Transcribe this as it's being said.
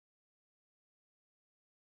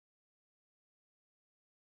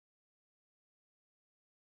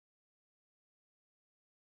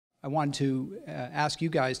I wanted to ask you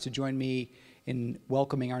guys to join me in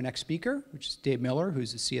welcoming our next speaker, which is Dave Miller,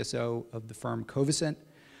 who's the CSO of the firm Covisint.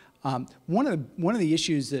 One of the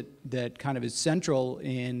issues that kind of is central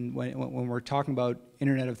in when we're talking about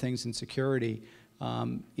Internet of Things and security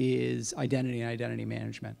is identity and identity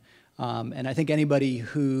management. And I think anybody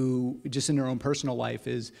who, just in their own personal life,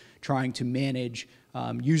 is trying to manage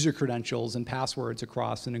user credentials and passwords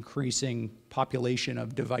across an increasing population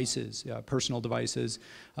of devices, personal devices,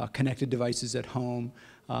 connected devices at home,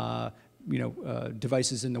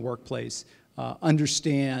 devices in the workplace,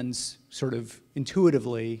 understands sort of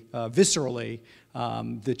intuitively, viscerally,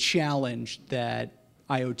 the challenge that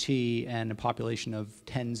IoT and a population of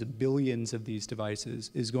tens of billions of these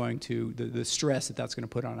devices is going to, the stress that that's going to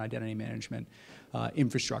put on identity management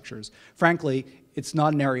infrastructures. Frankly, it's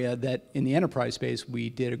not an area that in the enterprise space we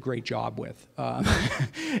did a great job with.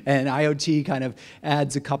 And IoT kind of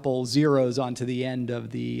adds a couple zeros onto the end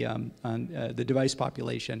of the device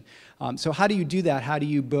population. So how do you do that? How do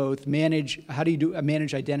you both manage,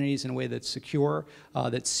 manage identities in a way that's secure,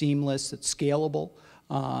 that's seamless, that's scalable,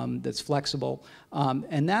 that's flexible.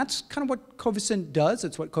 And that's kind of what Covisint does.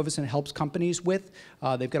 It's what Covisint helps companies with.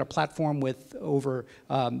 They've got a platform with over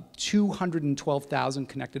 212,000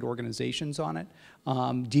 connected organizations on it,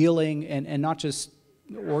 dealing, and not just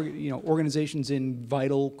organizations in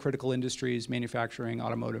vital, critical industries, manufacturing,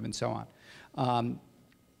 automotive, and so on.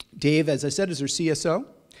 Dave, as I said, is our CSO.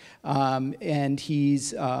 And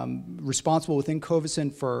he's responsible within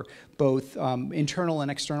Covisint for both internal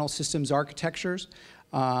and external systems architectures,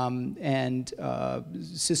 and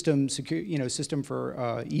system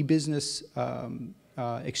for e-business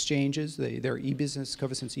exchanges. Their e-business,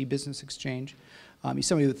 Covisint's e-business exchange. He's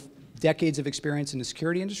somebody with decades of experience in the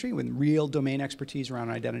security industry with real domain expertise around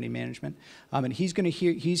identity management. And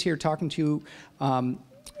he's here talking to you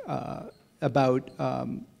about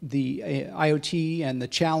the IoT and the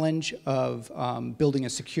challenge of building a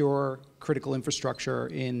secure critical infrastructure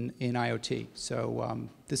in IoT. So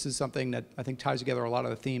this is something that I think ties together a lot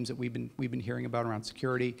of the themes that we've been hearing about around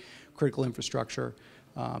security, critical infrastructure,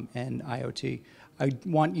 and IoT. I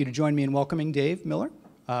want you to join me in welcoming Dave Miller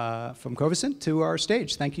from Covisint to our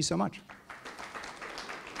stage. Thank you so much.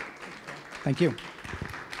 Thank you.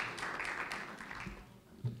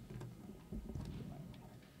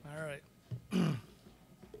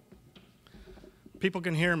 People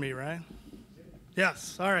can hear me, right?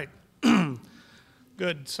 Yes, all right.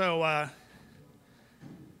 Good. So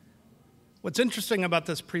what's interesting about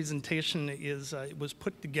this presentation is it was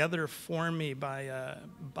put together for me by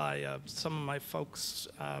some of my folks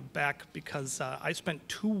back because I spent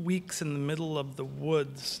 2 weeks in the middle of the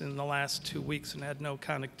woods in the last 2 weeks and had no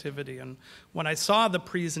connectivity. And when I saw the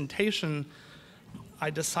presentation,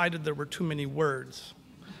 I decided there were too many words.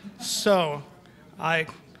 So I've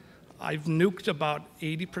nuked about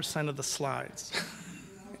 80% of the slides.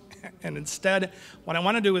 And instead, what I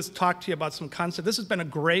want to do is talk to you about some concepts. This has been a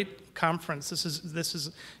great conference. This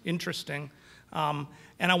is interesting. And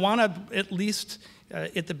I want to, at least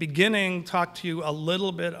at the beginning, talk to you a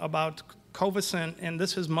little bit about Covisint. And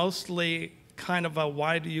this is mostly kind of a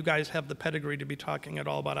why do you guys have the pedigree to be talking at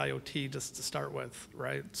all about IoT just to start with,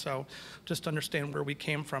 right? So just to understand where we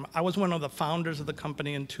came from. I was one of the founders of the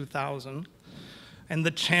company in 2000. And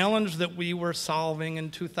the challenge that we were solving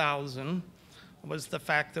in 2000 was the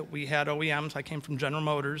fact that we had OEMs. I came from General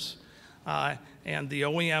Motors, and the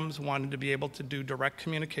OEMs wanted to be able to do direct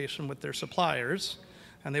communication with their suppliers,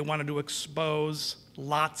 and they wanted to expose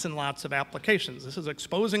lots and lots of applications. This is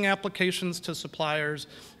exposing applications to suppliers,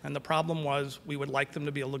 and the problem was we would like them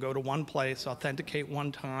to be able to go to one place, authenticate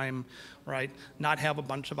one time, right? Not have a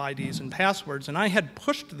bunch of IDs and passwords. And I had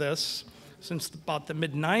pushed this since about the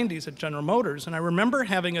mid-90s at General Motors. And I remember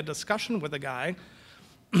having a discussion with a guy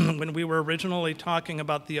when we were originally talking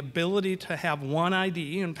about the ability to have one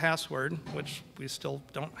ID and password, which we still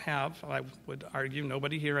don't have. I would argue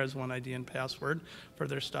nobody here has one ID and password for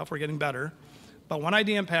their stuff. We're getting better. But one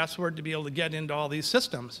ID and password to be able to get into all these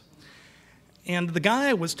systems. And the guy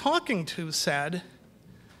I was talking to said,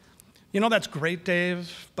 you know, that's great,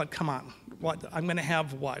 Dave, but come on, I'm going to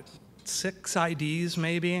have what? 6 IDs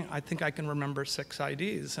maybe? I think I can remember 6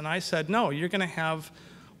 IDs. And I said, no, you're going to have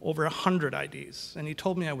over 100 IDs. And he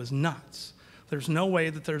told me I was nuts. There's no way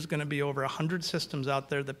that there's going to be over 100 systems out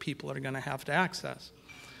there that people are going to have to access.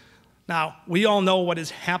 Now, we all know what has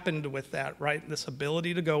happened with that, right? This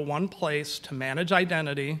ability to go one place to manage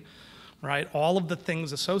identity, right? All of the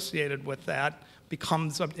things associated with that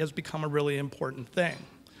has become a really important thing.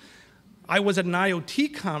 I was at an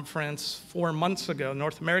IoT conference 4 months ago,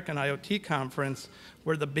 North American IoT conference,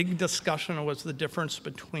 where the big discussion was the difference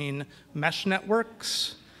between mesh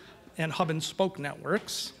networks, and hub and spoke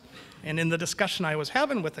networks. And in the discussion I was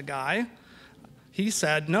having with a guy, he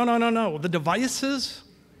said, no, the devices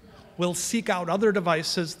will seek out other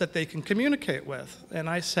devices that they can communicate with. And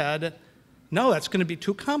I said, no, that's going to be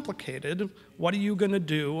too complicated. What are you going to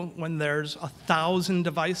do when there's 1,000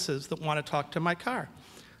 devices that want to talk to my car?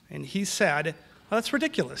 And he said, well, that's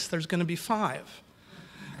ridiculous. There's going to be 5.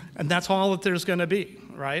 And that's all that there's going to be,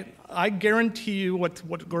 right? I guarantee you what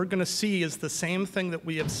we're going to see is the same thing that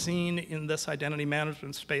we have seen in this identity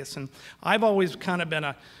management space. And I've always kind of been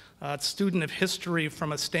a student of history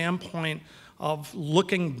from a standpoint of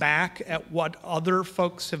looking back at what other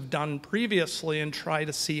folks have done previously and try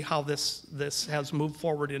to see how this has moved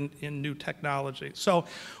forward in new technology. So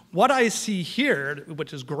what I see here,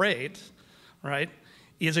 which is great, right,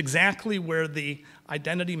 is exactly where the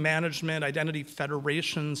identity management, identity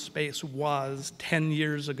federation space was 10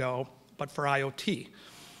 years ago, but for IoT,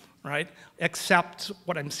 right? Except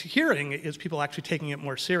what I'm hearing is people actually taking it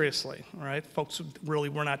more seriously, right? Folks really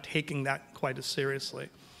were not taking that quite as seriously.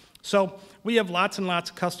 So we have lots and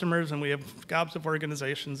lots of customers, and we have gobs of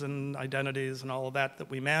organizations and identities and all of that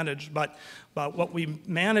we manage. But what we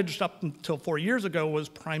managed up until 4 years ago was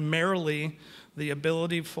primarily the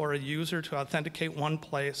ability for a user to authenticate one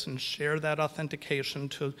place and share that authentication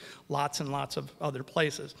to lots and lots of other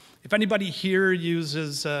places. If anybody here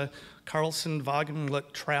uses Carlson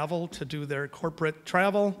Wagenlit Travel to do their corporate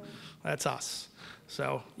travel, that's us.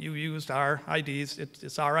 So you used our IDs.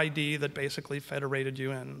 It's our ID that basically federated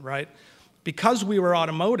you in, right? Because we were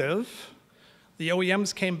automotive, the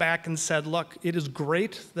OEMs came back and said, look, it is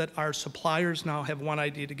great that our suppliers now have one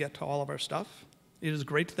ID to get to all of our stuff. It is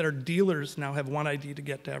great that our dealers now have one ID to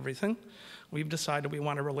get to everything. We've decided we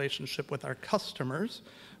want a relationship with our customers.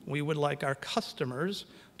 We would like our customers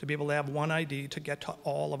to be able to have one ID to get to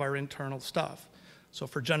all of our internal stuff. So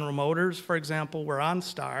for General Motors, for example, we're on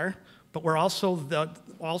Star, but we're also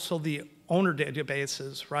the owner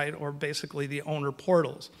databases, right, or basically the owner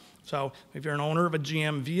portals. So if you're an owner of a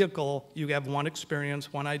GM vehicle, you have one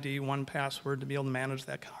experience, one ID, one password to be able to manage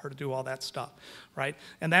that car, to do all that stuff, right?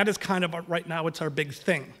 And that is kind of, right now, it's our big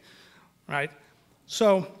thing, right?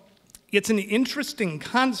 So it's an interesting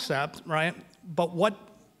concept, right? But what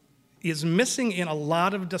is missing in a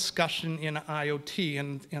lot of discussion in IoT,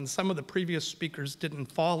 and some of the previous speakers didn't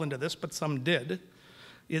fall into this, but some did,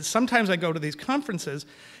 is sometimes I go to these conferences,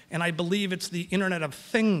 and I believe it's the Internet of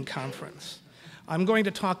Thing conference. I'm going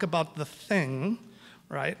to talk about the thing,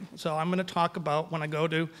 right? So I'm going to talk about, when I go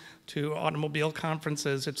to automobile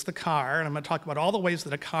conferences, it's the car, and I'm going to talk about all the ways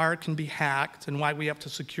that a car can be hacked and why we have to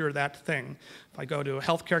secure that thing. If I go to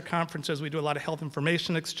healthcare conferences, we do a lot of health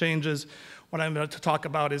information exchanges. What I'm going to talk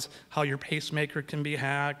about is how your pacemaker can be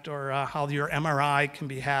hacked, or how your MRI can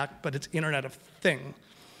be hacked, but it's Internet of Thing.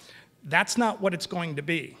 That's not what it's going to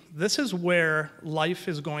be. This is where life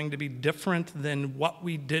is going to be different than what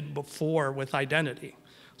we did before with identity.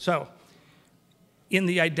 So in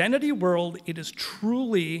the identity world, it is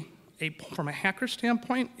truly, from a hacker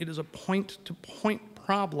standpoint, it is a point-to-point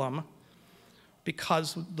problem,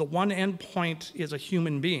 because the one endpoint is a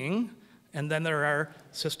human being, and then there are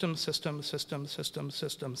system. So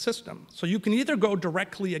you can either go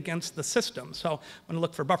directly against the system. So I'm going to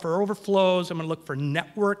look for buffer overflows. I'm going to look for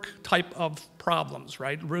network type of problems,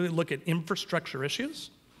 right? Really look at infrastructure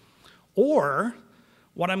issues. Or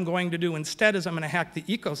what I'm going to do instead is I'm going to hack the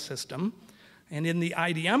ecosystem. And in the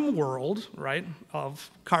IDM world, right, of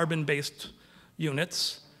carbon-based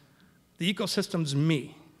units, the ecosystem's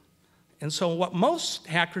me. And so what most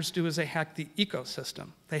hackers do is they hack the ecosystem.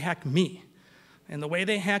 They hack me. And the way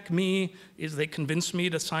they hack me is they convince me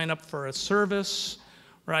to sign up for a service,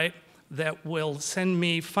 right, that will send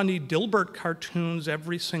me funny Dilbert cartoons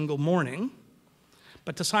every single morning.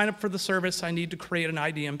 But to sign up for the service, I need to create an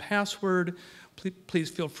ID and password.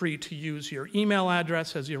 Please feel free to use your email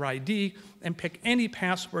address as your ID and pick any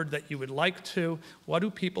password that you would like to. What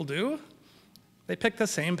do people do? They pick the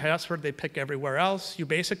same password they pick everywhere else. You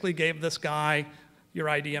basically gave this guy your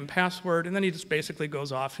ID and password, and then he just basically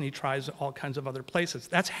goes off and he tries all kinds of other places.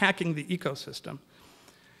 That's hacking the ecosystem.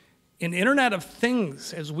 In Internet of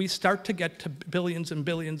Things, as we start to get to billions and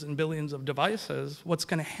billions and billions of devices, what's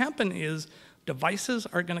going to happen is devices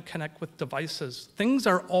are going to connect with devices. Things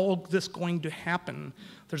are all this going to happen.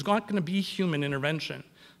 There's not going to be human intervention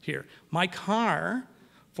here. My car,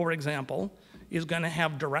 for example, is going to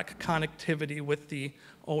have direct connectivity with the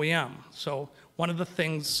OEM. So one of the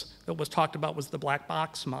things that was talked about was the black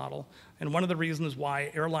box model. And one of the reasons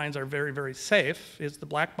why airlines are very, very safe is the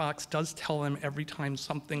black box does tell them every time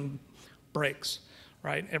something breaks,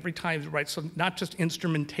 right? Every time, right? So not just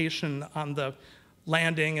instrumentation on the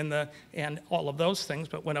landing and all of those things,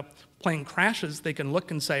 but when a plane crashes, they can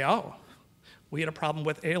look and say, oh, we had a problem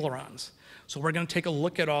with ailerons. So we're going to take a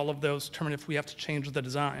look at all of those, determine if we have to change the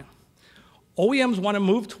design. OEMs want to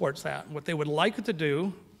move towards that. What they would like to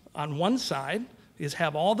do on one side is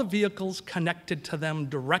have all the vehicles connected to them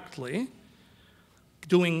directly,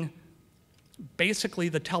 doing basically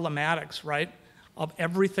the telematics, right, of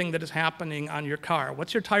everything that is happening on your car.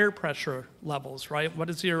 What's your tire pressure levels, right? What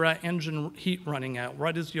is your engine heat running at?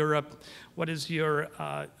 What is your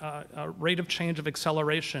rate of change of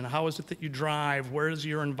acceleration? How is it that you drive? Where is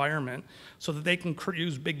your environment? So that they can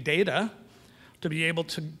use big data to be able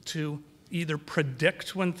to either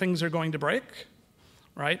predict when things are going to break,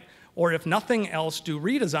 right? Or if nothing else, do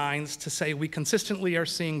redesigns to say we consistently are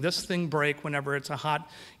seeing this thing break whenever it's a hot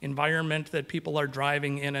environment that people are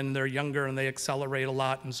driving in and they're younger and they accelerate a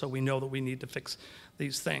lot, and so we know that we need to fix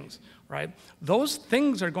these things, right? Those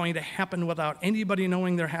things are going to happen without anybody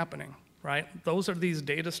knowing they're happening, right? Those are these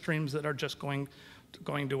data streams that are just going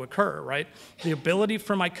to occur, right? The ability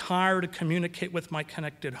for my car to communicate with my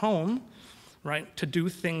connected home, right? To do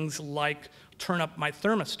things like turn up my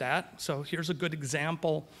thermostat. So here's a good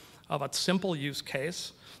example of a simple use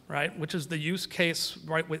case, right? Which is the use case,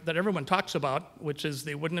 right, that everyone talks about, which is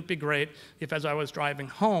wouldn't it be great if as I was driving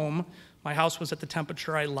home, my house was at the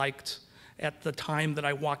temperature I liked at the time that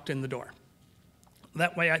I walked in the door.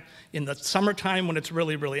 That way, in the summertime when it's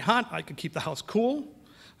really, really hot, I could keep the house cool.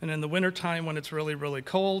 And in the wintertime when it's really, really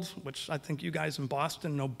cold, which I think you guys in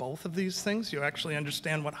Boston know both of these things, you actually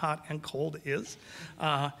understand what hot and cold is.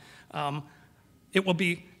 It will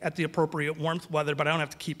be at the appropriate warmth weather, but I don't have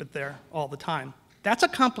to keep it there all the time. That's a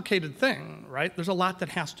complicated thing, right? There's a lot that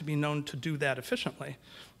has to be known to do that efficiently,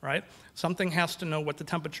 right? Something has to know what the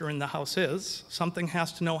temperature in the house is. Something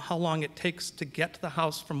has to know how long it takes to get the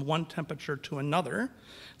house from one temperature to another.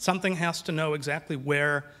 Something has to know exactly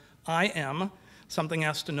where I am. Something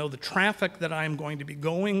has to know the traffic that I'm going to be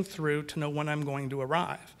going through to know when I'm going to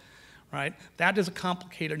arrive, right? That is a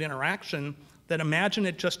complicated interaction that imagine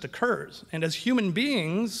it just occurs. And as human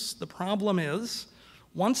beings, the problem is,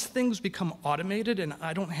 once things become automated and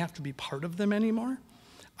I don't have to be part of them anymore,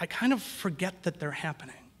 I kind of forget that they're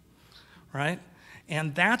happening, right?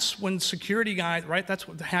 And that's when security guys, right, that's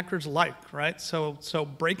what the hackers like, right? So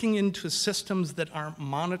breaking into systems that aren't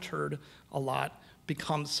monitored a lot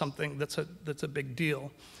becomes something that's a big deal.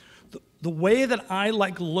 The way that I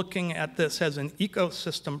like looking at this as an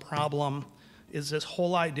ecosystem problem is this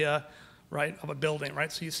whole idea, right, of a building,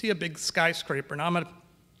 right? So you see a big skyscraper. Now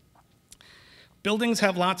buildings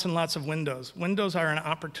have lots and lots of windows. Windows are an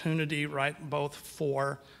opportunity, right, both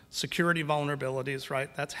for security vulnerabilities,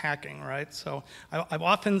 right? That's hacking, right? So I've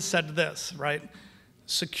often said this, right?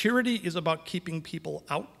 Security is about keeping people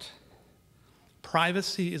out.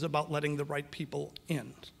 Privacy is about letting the right people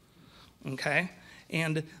in, okay?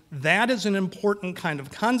 And that is an important kind of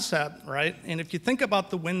concept, right? And if you think about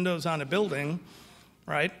the windows on a building,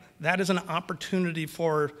 right, that is an opportunity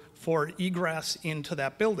for egress into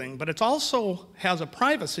that building, but it also has a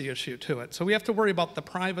privacy issue to it. So we have to worry about the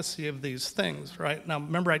privacy of these things, right? Now,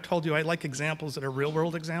 remember I told you I like examples that are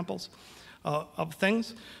real-world examples of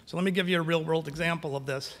things. So let me give you a real-world example of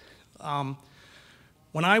this.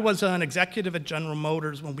 When I was an executive at General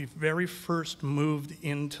Motors, when we very first moved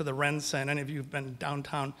into the RenCen, any of you have been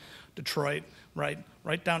downtown Detroit, right?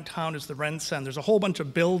 Right downtown is the RenCen. There's a whole bunch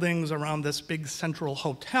of buildings around this big central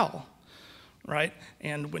hotel, right?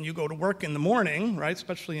 And when you go to work in the morning, right,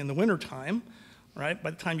 especially in the wintertime, right,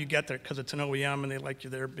 by the time you get there, because it's an OEM and they like you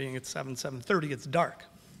there being at 7:30, it's dark.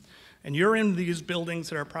 And you're in these buildings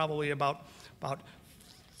that are probably about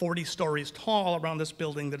 40 stories tall around this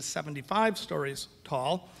building that is 75 stories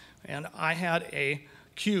tall. And I had a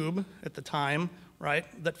cube at the time, right,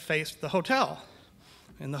 that faced the hotel.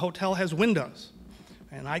 And the hotel has windows.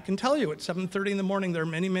 And I can tell you at 7:30 in the morning, there are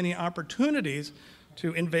many, many opportunities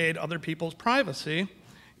to invade other people's privacy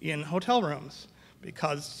in hotel rooms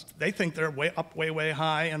because they think they're way up, way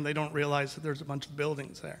high, and they don't realize that there's a bunch of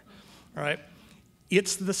buildings there, all right?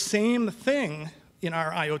 It's the same thing in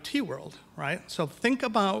our IoT world, right? So think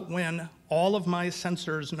about when all of my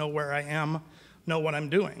sensors know where I am, know what I'm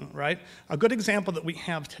doing, right? A good example that we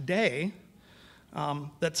have today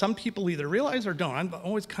that some people either realize or don't. I'm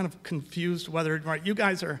always kind of confused whether, right, you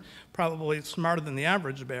guys are probably smarter than the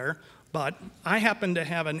average bear, but I happen to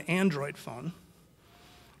have an Android phone,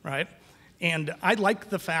 right? And I like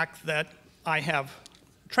the fact that I have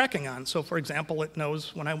tracking on. So for example, it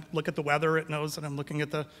knows when I look at the weather, it knows that I'm looking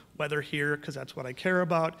at the weather here because that's what I care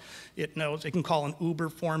about. It knows, it can call an Uber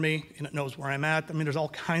for me, and it knows where I'm at. I mean, there's all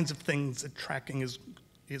kinds of things that tracking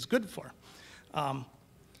is good for.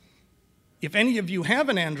 if any of you have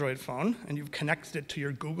an Android phone and you've connected it to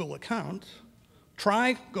your Google account,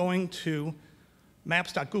 try going to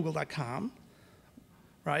maps.google.com,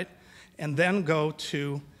 right? And then go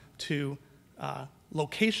to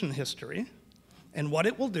location history. And what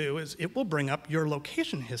it will do is it will bring up your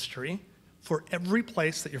location history for every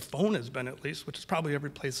place that your phone has been, at least, which is probably every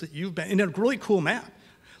place that you've been, in a really cool map.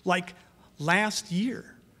 Like last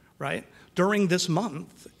year, right? During this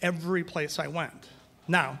month, every place I went.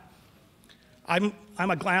 Now, I'm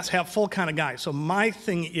a glass half full kind of guy. So my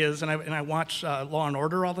thing is, and I watch Law and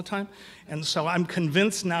Order all the time, and so I'm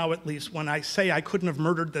convinced now, at least, when I say I couldn't have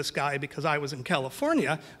murdered this guy because I was in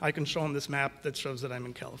California, I can show him this map that shows that I'm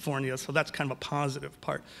in California. So that's kind of a positive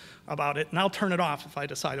part about it. And I'll turn it off if I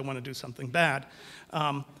decide I want to do something bad.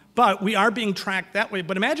 But we are being tracked that way.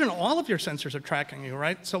 But imagine all of your sensors are tracking you,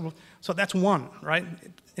 right? So that's one, right?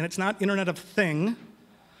 And it's not Internet of Thing,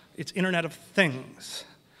 it's Internet of Things.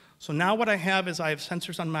 So now what I have is I have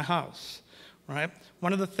sensors on my house, right?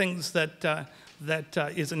 One of the things that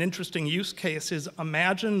is an interesting use case is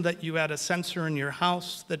imagine that you had a sensor in your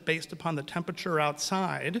house that based upon the temperature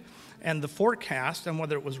outside and the forecast and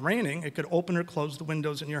whether it was raining, it could open or close the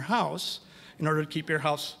windows in your house in order to keep your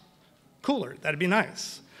house cooler. That'd be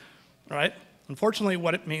nice, right? Unfortunately,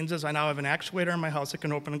 what it means is I now have an actuator in my house that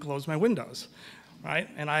can open and close my windows. Right?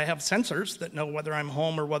 And I have sensors that know whether I'm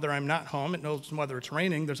home or whether I'm not home. It knows whether it's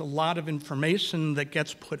raining. There's a lot of information that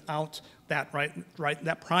gets put out that, right?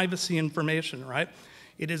 That privacy information, right?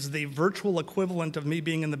 It is the virtual equivalent of me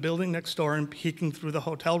being in the building next door and peeking through the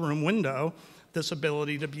hotel room window, this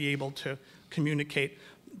ability to be able to communicate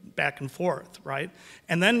back and forth, right?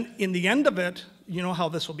 And then in the end of it, you know how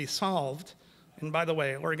this will be solved. And by the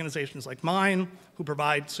way, organizations like mine, who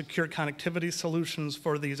provide secure connectivity solutions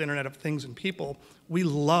for these Internet of Things and people, we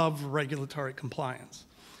love regulatory compliance.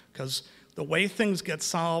 Because the way things get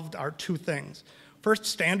solved are two things. First,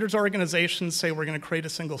 standards organizations say we're going to create a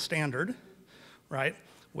single standard, right?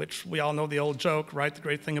 Which we all know the old joke, right? The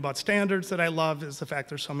great thing about standards that I love is the fact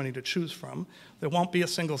there's so many to choose from. There won't be a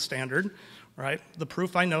single standard, right? The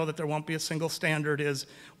proof I know that there won't be a single standard is,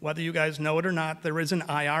 whether you guys know it or not, there is an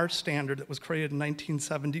IR standard that was created in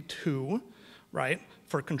 1972, right,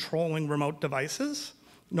 for controlling remote devices.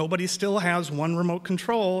 Nobody still has one remote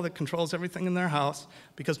control that controls everything in their house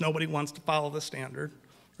because nobody wants to follow the standard,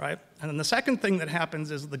 right? And then the second thing that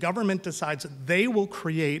happens is the government decides that they will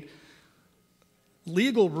create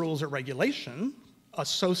legal rules or regulation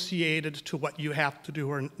associated to what you have to do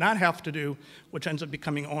or not have to do, which ends up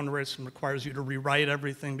becoming onerous and requires you to rewrite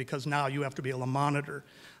everything because now you have to be able to monitor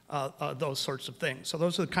those sorts of things. So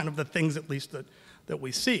those are kind of the things, at least, that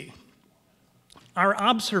we see. Our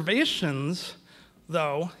observations,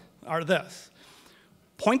 though, are this.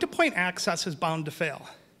 Point-to-point access is bound to fail,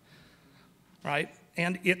 right?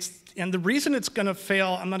 And the reason it's going to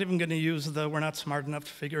fail, I'm not even going to use the we're not smart enough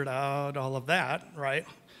to figure it out, all of that, right?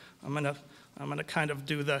 I'm going to kind of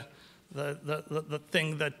do the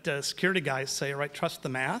thing that security guys say, right? Trust the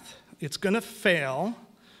math. It's going to fail,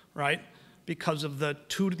 right? Because of the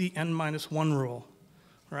 2 to the n-1 rule,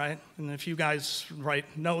 right? And if you guys, right,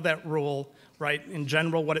 know that rule, right, in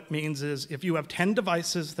general what it means is if you have 10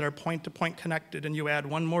 devices that are point-to-point connected and you add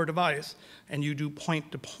one more device and you do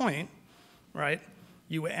point-to-point, right,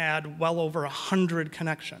 you add well over 100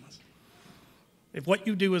 connections. If what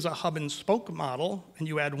you do is a hub and spoke model and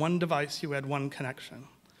you add one device, you add one connection.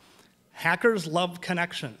 Hackers love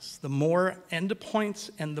connections. The more endpoints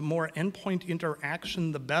and the more endpoint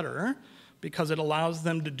interaction, the better, because it allows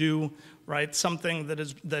them to do, right, something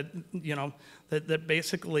that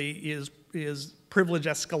basically is privilege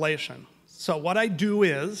escalation. So what I do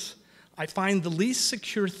is I find the least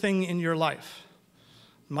secure thing in your life,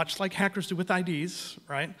 much like hackers do with IDs,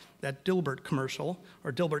 right? That Dilbert commercial,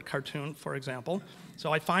 or Dilbert cartoon, for example.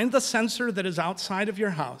 So I find the sensor that is outside of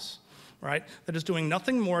your house, right? That is doing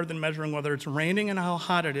nothing more than measuring whether it's raining and how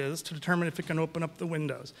hot it is to determine if it can open up the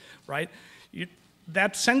windows, right?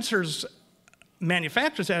 That sensor's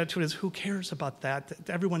manufacturer's attitude is, who cares about that?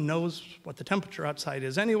 Everyone knows what the temperature outside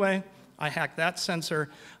is anyway. I hack that sensor,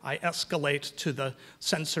 I escalate to the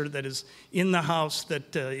sensor that is in the house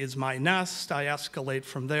that is my Nest, I escalate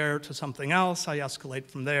from there to something else, I escalate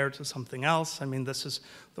from there to something else. I mean, this is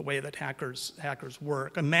the way that hackers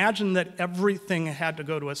work. Imagine that everything had to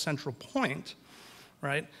go to a central point,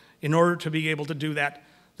 right, in order to be able to do that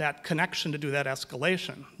connection, to do that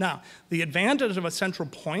escalation. Now, the advantage of a central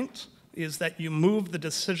point is that you move the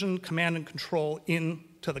decision, command, and control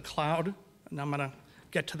into the cloud, and I'm going to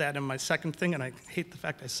get to that in my second thing, and I hate the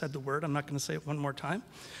fact I said the word. I'm not going to say it one more time.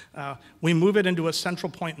 We move it into a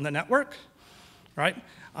central point in the network, right?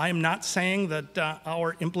 I am not saying that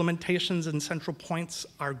our implementations and central points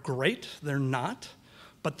are great. They're not,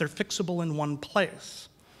 but they're fixable in one place,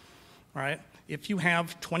 right? If you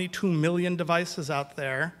have 22 million devices out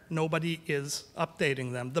there, nobody is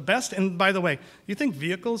updating them. The best, and by the way, you think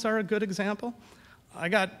vehicles are a good example?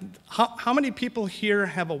 How many people here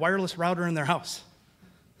have a wireless router in their house?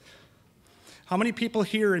 How many people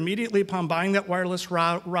here, immediately upon buying that wireless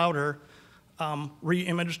router,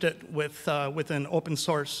 re-imaged it with an open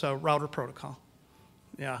source router protocol?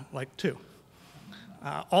 Yeah, like 2.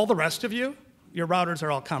 All the rest of you, your routers are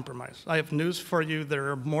all compromised. I have news for you.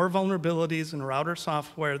 There are more vulnerabilities in router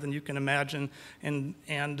software than you can imagine,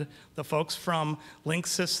 and the folks from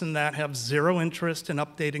Linksys and that have zero interest in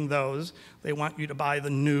updating those. They want you to buy the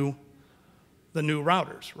new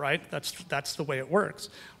routers, right? That's the way it works,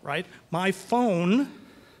 right? My phone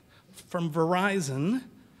from Verizon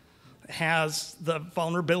has the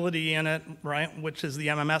vulnerability in it, right, which is the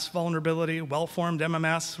MMS vulnerability, well-formed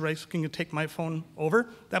MMS, right? Can you take my phone over?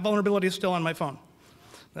 That vulnerability is still on my phone.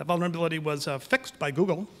 That vulnerability was fixed by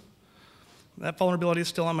Google. That vulnerability is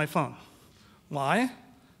still on my phone. Why?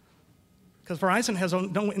 Because Verizon has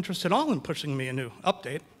no interest at all in pushing me a new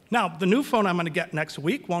update. Now, the new phone I'm going to get next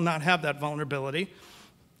week will not have that vulnerability,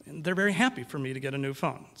 and they're very happy for me to get a new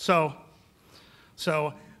phone. So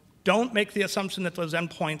don't make the assumption that those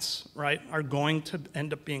endpoints, right, are going to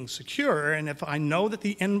end up being secure. And if I know that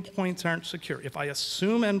the endpoints aren't secure, if I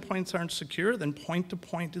assume endpoints aren't secure, then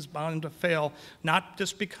point-to-point is bound to fail, not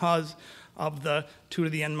just because of the 2 to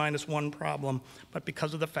the n-1 problem, but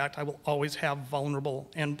because of the fact I will always have vulnerable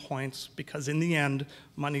endpoints, because in the end,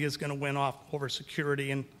 money is going to win off over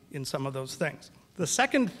security in some of those things. The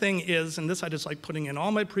second thing is, and this I just like putting in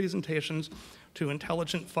all my presentations to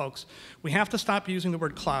intelligent folks, we have to stop using the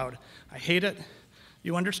word cloud. I hate it.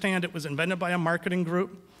 You understand it was invented by a marketing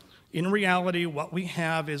group. In reality, what we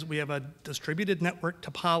have is we have a distributed network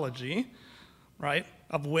topology, right,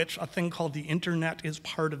 of which a thing called the internet is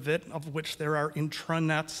part of it, of which there are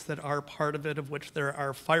intranets that are part of it, of which there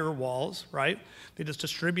are firewalls, right? It is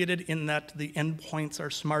distributed in that the endpoints are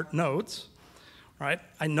smart nodes, right?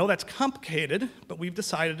 I know that's complicated, but we've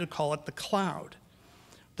decided to call it the cloud.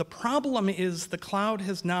 The problem is the cloud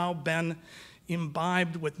has now been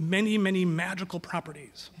imbibed with many, many magical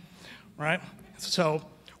properties, right? So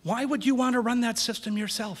why would you want to run that system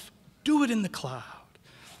yourself? Do it in the cloud,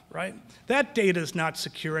 right? That data is not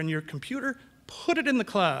secure in your computer. Put it in the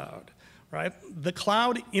cloud, right? The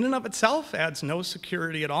cloud in and of itself adds no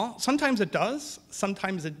security at all. Sometimes it does,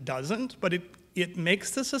 sometimes it doesn't, but it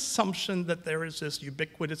makes this assumption that there is this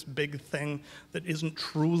ubiquitous big thing that isn't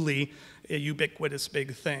truly a ubiquitous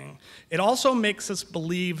big thing. It also makes us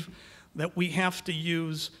believe that we have to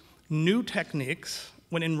use new techniques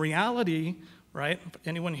when in reality, right,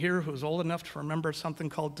 anyone here who's old enough to remember something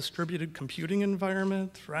called distributed computing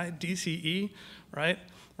environment, right, DCE, right,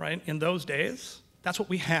 in those days, that's what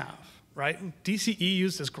we have. Right? DCE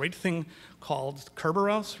used this great thing called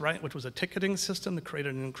Kerberos, right, which was a ticketing system that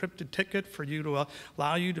created an encrypted ticket for you to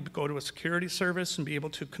allow you to go to a security service and be able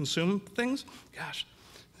to consume things. Gosh,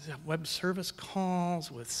 web service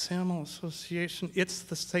calls with SAML association. It's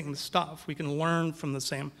the same stuff. We can learn from the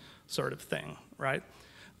same sort of thing, right?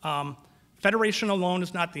 Federation alone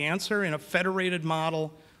is not the answer. In a federated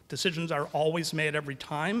model, decisions are always made every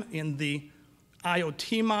time. In the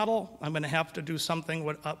IoT model, I'm going to have to do something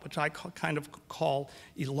which I kind of call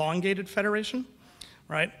elongated federation,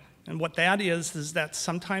 right? And what that is that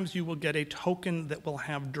sometimes you will get a token that will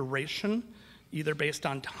have duration, either based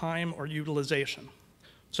on time or utilization.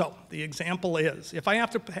 So the example is, if I have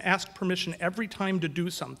to ask permission every time to do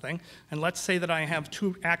something, and let's say that I have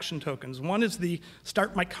 2 action tokens. One is the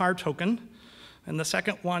start my car token, and the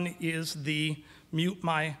second one is the mute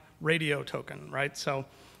my radio token, right? So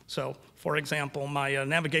for example, my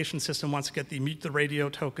navigation system wants to get the mute the radio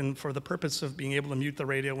token for the purpose of being able to mute the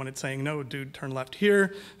radio when it's saying, no, dude, turn left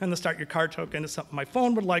here. And the start your car token is something my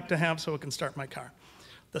phone would like to have so it can start my car.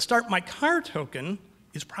 The start my car token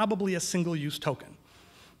is probably a single-use token.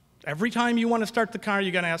 Every time you want to start the car,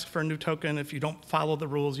 you got to ask for a new token. If you don't follow the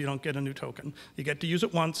rules, you don't get a new token. You get to use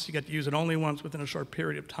it once. You get to use it only once within a short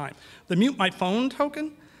period of time. The mute my phone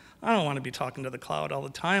token, I don't want to be talking to the cloud all the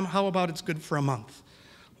time. How about it's good for a month?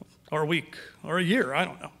 Or a week, or a year, I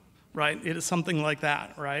don't know, right? It is something like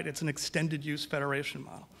that, right? It's an extended use federation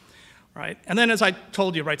model, right? And then as I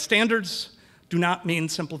told you, right, standards do not mean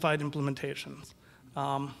simplified implementations.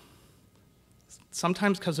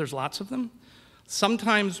 Sometimes because there's lots of them,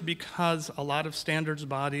 sometimes because a lot of standards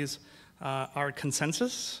bodies are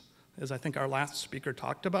consensus, as I think our last speaker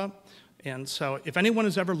talked about. And so if anyone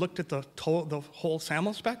has ever looked at the whole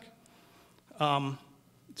SAML spec,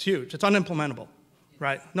 It's huge. It's unimplementable,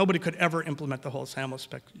 right? Nobody could ever implement the whole SAML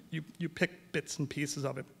spec. You pick bits and pieces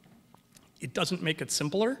of it. It doesn't make it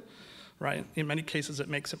simpler, right? In many cases, it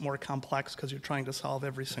makes it more complex because you're trying to solve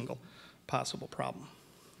every single possible problem,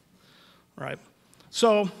 right?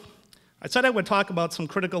 So I said I would talk about some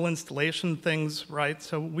critical installation things, right?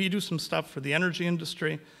 So we do some stuff for the energy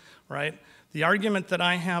industry, right? The argument that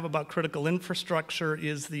I have about critical infrastructure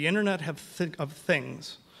is the Internet of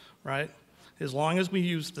Things, right? As long as we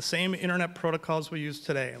use the same internet protocols we use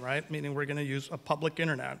today, right? Meaning we're going to use a public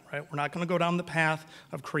internet, right? We're not going to go down the path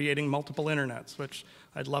of creating multiple internets, which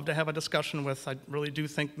I'd love to have a discussion with. I really do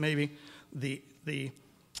think maybe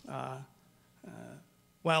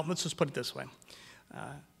well, let's just put it this way.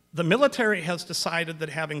 The military has decided that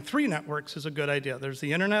having 3 networks is a good idea. There's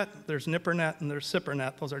the internet, there's NIPRNet, and there's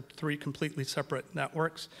SIPRNet. Those are 3 completely separate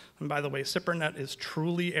networks. And by the way, SIPRNet is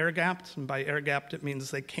truly air-gapped, and by air-gapped it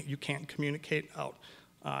means you can't communicate out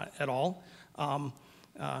at all.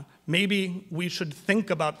 Maybe we should think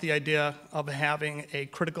about the idea of having a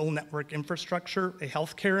critical network infrastructure, a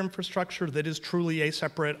healthcare infrastructure that is truly a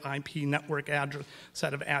separate IP network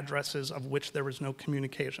set of addresses of which there is no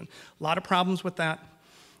communication. A lot of problems with that.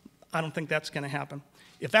 I don't think that's going to happen.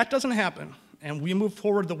 If that doesn't happen, and we move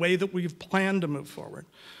forward the way that we've planned to move forward,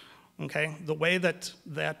 okay, the way that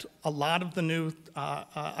a lot of the new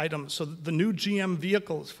items, so the new GM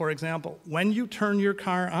vehicles, for example, when you turn your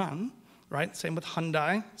car on, right, same with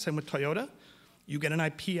Hyundai, same with Toyota, you get an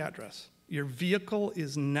IP address. Your vehicle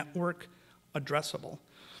is network addressable,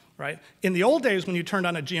 right? In the old days, when you turned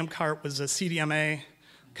on a GM car, it was a CDMA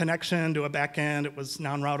connection to a back end. It was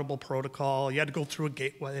non-routable protocol. You had to go through a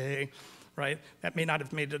gateway, right? That may not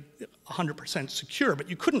have made it 100% secure, but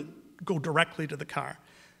you couldn't go directly to the car.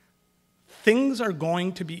 Things are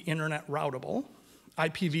going to be internet routable.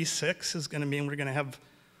 IPv6 is going to mean we're going to have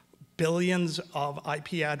billions of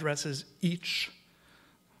IP addresses each,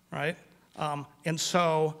 right? And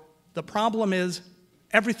so the problem is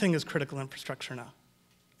everything is critical infrastructure now.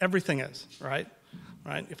 Everything is, right?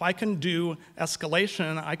 Right? If I can do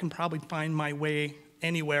escalation, I can probably find my way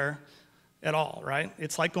anywhere at all, right?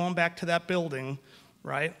 It's like going back to that building,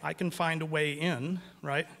 right? I can find a way in,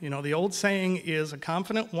 right? You know, the old saying is a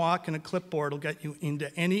confident walk and a clipboard will get you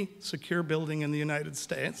into any secure building in the United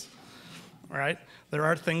States, right? There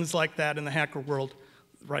are things like that in the hacker world,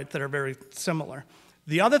 right, that are very similar.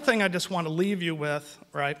 The other thing I just want to leave you with,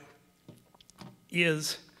 right,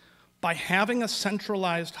 is by having a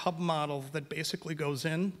centralized hub model that basically goes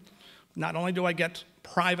in, not only do I get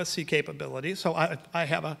privacy capability, so not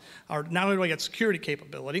only do I get security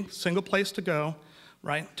capability, single place to go,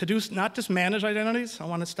 right? To do not just manage identities, I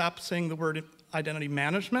want to stop saying the word identity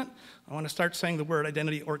management. I want to start saying the word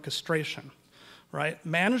identity orchestration, right?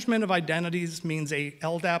 Management of identities means a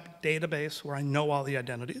LDAP database where I know all the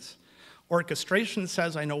identities. Orchestration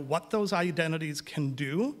says I know what those identities can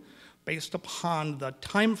do based upon the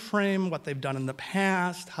time frame, what they've done in the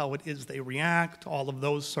past, how it is they react, all of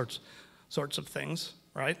those sorts of things,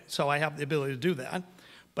 right? So I have the ability to do that.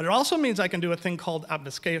 But it also means I can do a thing called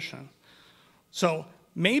obfuscation. So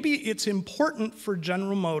maybe it's important for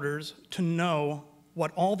General Motors to know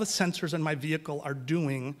what all the sensors in my vehicle are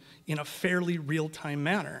doing in a fairly real-time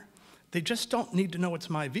manner. They just don't need to know it's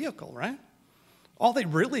my vehicle, right? All they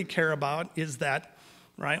really care about is that,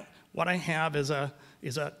 right, what I have is a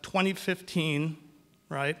 2015,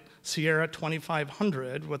 right, Sierra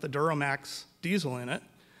 2500 with a Duramax diesel in it.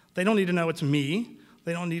 They don't need to know it's me.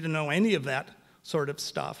 They don't need to know any of that sort of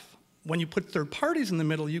stuff. When you put third parties in the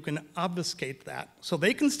middle, you can obfuscate that. So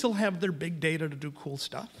they can still have their big data to do cool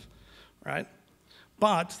stuff, right?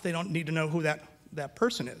 But they don't need to know who that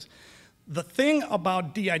person is. The thing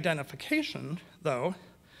about de-identification, though,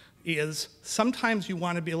 is sometimes you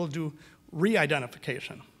want to be able to do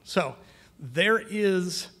re-identification. So there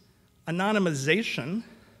is anonymization.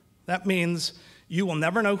 That means you will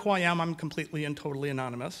never know who I am. I'm completely and totally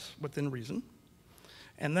anonymous within reason.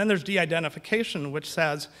 And then there's de-identification, which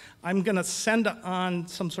says, I'm going to send on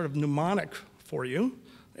some sort of mnemonic for you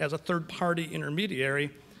as a third-party intermediary.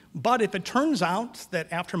 But if it turns out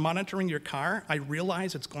that after monitoring your car, I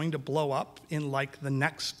realize it's going to blow up in like the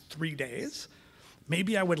next 3 days,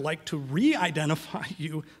 maybe I would like to re-identify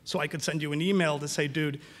you so I could send you an email to say,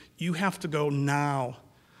 dude, you have to go now,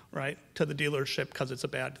 right, to the dealership because it's a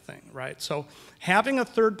bad thing, right? So having a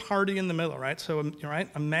third party in the middle, right? So, right,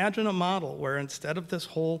 imagine a model where instead of this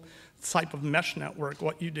whole type of mesh network,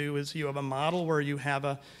 what you do is you have a model where you have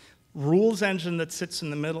a rules engine that sits in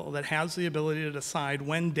the middle that has the ability to decide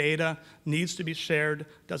when data needs to be shared,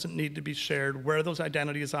 doesn't need to be shared, where those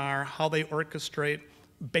identities are, how they orchestrate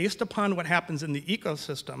based upon what happens in the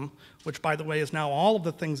ecosystem, which, by the way, is now all of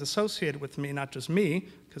the things associated with me, not just me,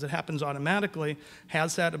 because it happens automatically,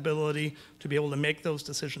 has that ability to be able to make those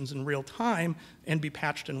decisions in real time and be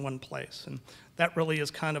patched in one place. And that really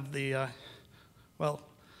is kind of the, well,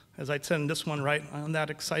 as I said in this one, right, on that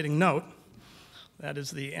exciting note, that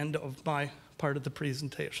is the end of my part of the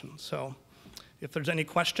presentation. So if there's any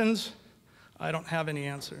questions, I don't have any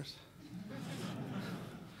answers.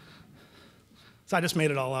 So I just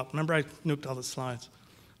made it all up. Remember, I nuked all the slides.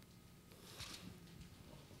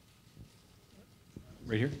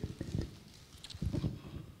 Right here.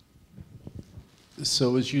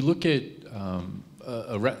 So as you look at, I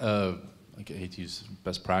hate to use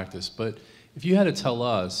best practice, but if you had to tell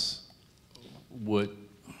us what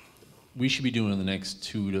we should be doing in the next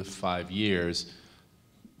 2 to 5 years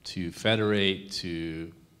to federate,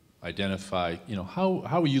 to identify, you know, how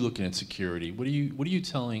are you looking at security? What are you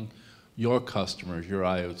telling your customers, your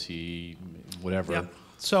IoT, whatever? Yeah.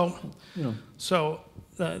 So, you know, so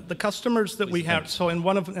the customers that we have, so in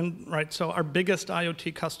one of, right, so our biggest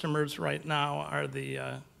IoT customers right now are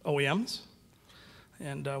the OEMs.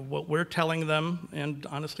 And what we're telling them, and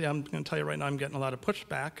honestly, I'm going to tell you right now, I'm getting a lot of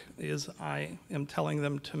pushback, is I am telling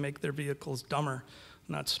them to make their vehicles dumber,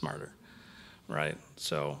 not smarter, right?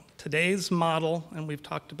 So today's model, and we've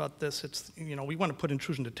talked about this, it's, you know, we want to put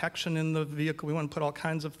intrusion detection in the vehicle. We want to put all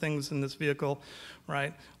kinds of things in this vehicle,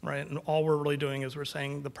 right? And all we're really doing is we're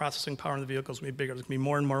saying the processing power in the vehicle is going to be bigger. There's going to be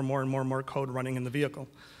more and more code running in the vehicle.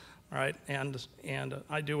 Right, and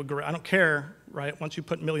I do agree. I don't care, right? Once you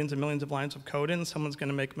put millions and millions of lines of code in, someone's going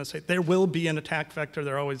to make a mistake. There will be an attack vector.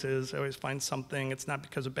 There always is. I always find something. It's not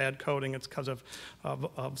because of bad coding. It's because of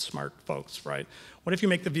smart folks, right? What if you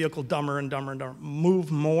make the vehicle dumber and dumber and dumber? Move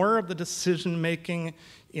more of the decision making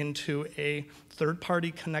into a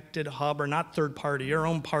third-party connected hub, or not third-party, your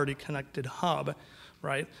own party connected hub,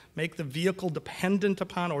 right? Make the vehicle dependent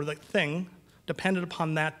upon, or the thing, dependent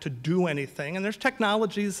upon that to do anything. And there's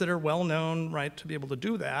technologies that are well known, right, to be able to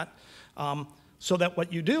do that. So that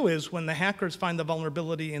what you do is when the hackers find the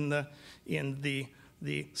vulnerability in the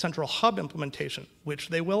central hub implementation, which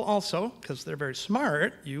they will also, because they're very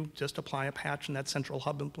smart, you just apply a patch in that central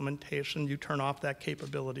hub implementation, you turn off that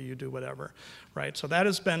capability, you do whatever, right? So that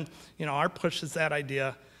has been, you know, our push is that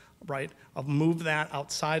idea, right, of move that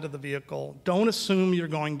outside of the vehicle. Don't assume you're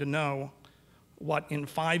going to know what in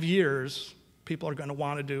 5 years people are going to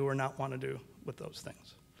want to do or not want to do with those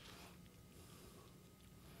things.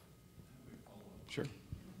 Sure.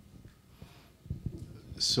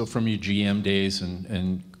 So from your GM days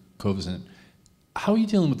and Covisint, how are you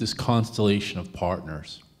dealing with this constellation of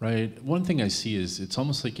partners, right? One thing I see is it's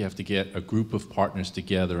almost like you have to get a group of partners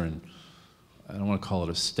together, and I don't want to call it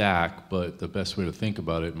a stack, but the best way to think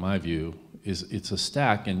about it, in my view, is it's a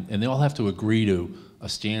stack, and they all have to agree to a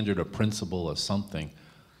standard, a principle, or something.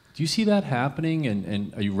 Do you see that happening,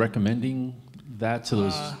 and are you recommending that to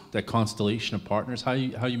those that constellation of partners? How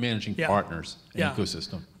are you managing partners in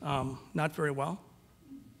ecosystem? Not very well.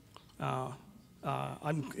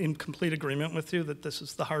 I'm in complete agreement with you that this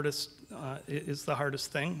is the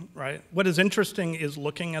hardest thing, right? What is interesting is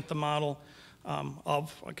looking at the model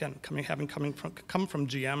of, again, come from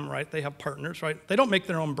GM, right? They have partners, right? They don't make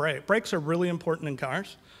their own brake. Brakes are really important in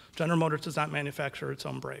cars. General Motors does not manufacture its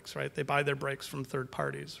own brakes, right? They buy their brakes from third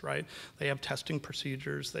parties, right? They have testing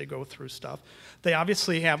procedures. They go through stuff. They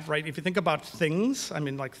obviously have, right, if you think about things, I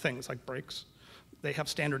mean like things like brakes, they have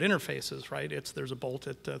standard interfaces, right? There's a bolt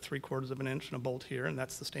at 3/4 of an inch and a bolt here, and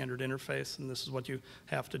that's the standard interface, and this is what you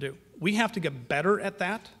have to do. We have to get better at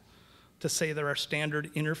that to say there are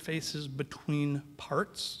standard interfaces between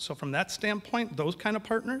parts. So from that standpoint, those kind of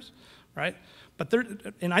partners, right? But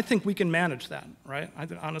and I think we can manage that, right? I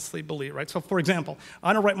honestly believe, right? So for example,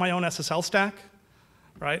 I don't write my own SSL stack,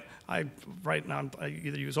 right? Right now I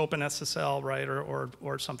either use OpenSSL, right,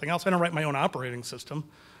 or something else. I don't write my own operating system,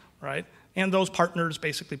 right? And those partners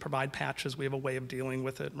basically provide patches. We have a way of dealing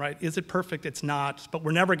with it, right? Is it perfect? It's not, but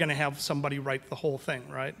we're never going to have somebody write the whole thing,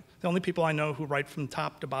 right? The only people I know who write from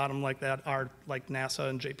top to bottom like that are like NASA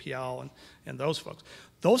and JPL and those folks.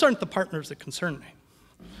 Those aren't the partners that concern me,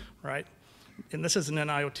 right? And this isn't an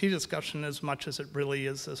IoT discussion as much as it really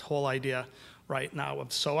is this whole idea right now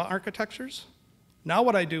of SOA architectures. Now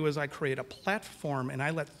what I do is I create a platform and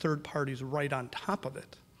I let third parties write on top of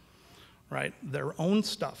it, right? Their own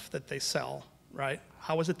stuff that they sell, right?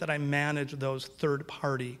 How is it that I manage those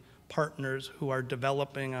third-party partners who are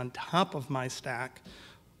developing on top of my stack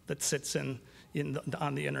that sits on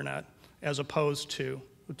the internet as opposed to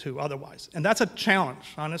otherwise? And that's a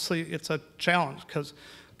challenge. Honestly, it's a challenge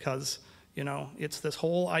because you know, it's this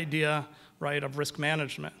whole idea, right, of risk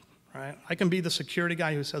management, right? I can be the security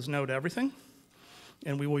guy who says no to everything,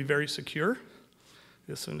 and we will be very secure.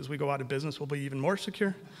 As soon as we go out of business, we'll be even more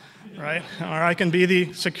secure, right? Or I can be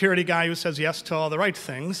the security guy who says yes to all the right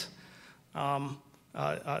things,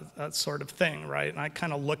 that sort of thing, right? And I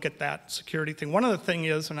kind of look at that security thing. One of the thing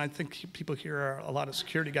is, and I think people here are a lot of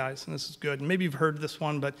security guys, and this is good, and maybe you've heard this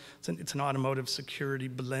one, but it's an automotive security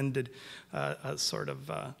blended sort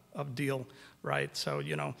of deal, right? So,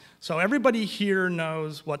 you know, so everybody here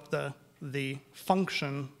knows what the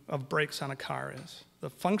function of brakes on a car is. The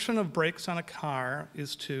function of brakes on a car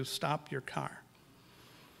is to stop your car.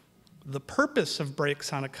 The purpose of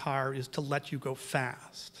brakes on a car is to let you go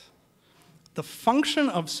fast. The function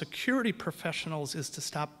of security professionals is to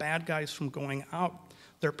stop bad guys from going out.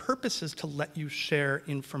 Their purpose is to let you share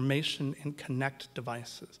information and connect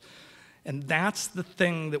devices. And that's the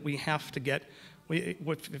thing that we have to get.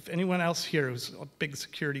 If anyone else here who's a big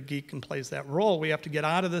security geek and plays that role, we have to get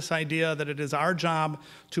out of this idea that it is our job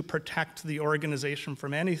to protect the organization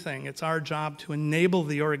from anything. It's our job to enable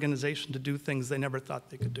the organization to do things they never thought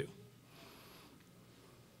they could do.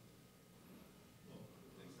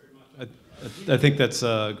 I think that's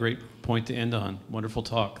a great point to end on. Wonderful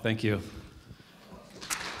talk. Thank you.